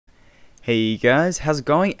Hey guys, how's it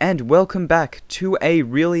going? And welcome back to a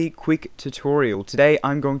really quick tutorial. Today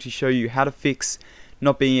I'm going to show you how to fix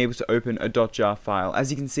not being able to open a .jar file.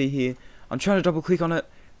 As you can see here, I'm trying to double click on it,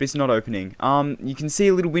 but it's not opening. You can see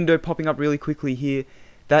a little window popping up really quickly here.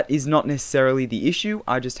 That is not necessarily the issue,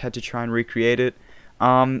 I just had to try and recreate it.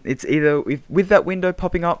 It's either with that window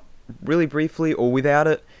popping up really briefly or without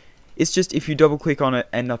it. It's just if you double click on it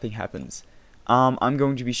and nothing happens. I'm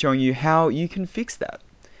going to be showing you how you can fix that.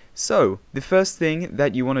 So, the first thing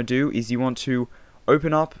that you want to do is you want to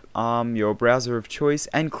open up your browser of choice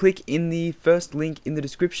and click in the first link in the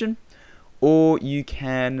description, or you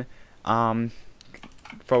can follow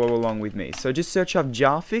along with me. So just search up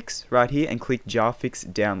jarfix right here and click jarfix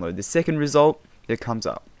download. The second result that comes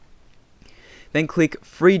up. Then click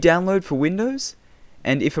free download for Windows,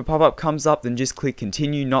 and if a pop-up comes up then just click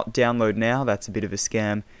continue, not download now. That's a bit of a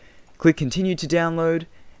scam. Click continue to download.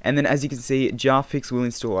 And then as you can see, jarfix will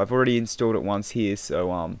install. I've already installed it once here,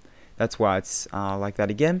 so that's why it's like that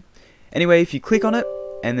again. Anyway, if you click on it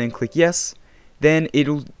and then click yes, then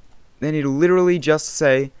it'll literally just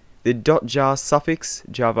say the .jar suffix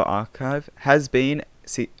Java archive has been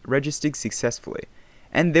registered successfully.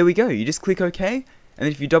 And there we go. You just click OK, and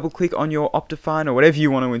then if you double click on your Optifine or whatever you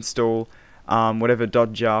want to install, whatever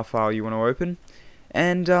 .jar file you want to open,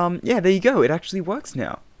 and yeah, there you go. It actually works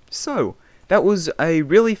now. So that was a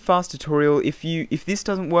really fast tutorial. If this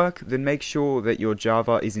doesn't work, then make sure that your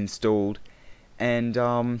Java is installed, and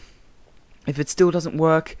if it still doesn't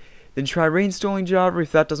work, then try reinstalling Java.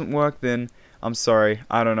 If that doesn't work, then I'm sorry,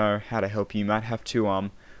 I don't know how to help you. You might have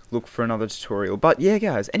to look for another tutorial. But yeah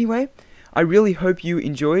guys, anyway, I really hope you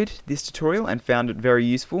enjoyed this tutorial and found it very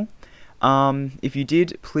useful. If you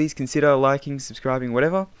did, please consider liking, subscribing,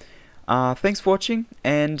 whatever. Thanks for watching,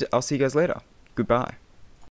 and I'll see you guys later. Goodbye.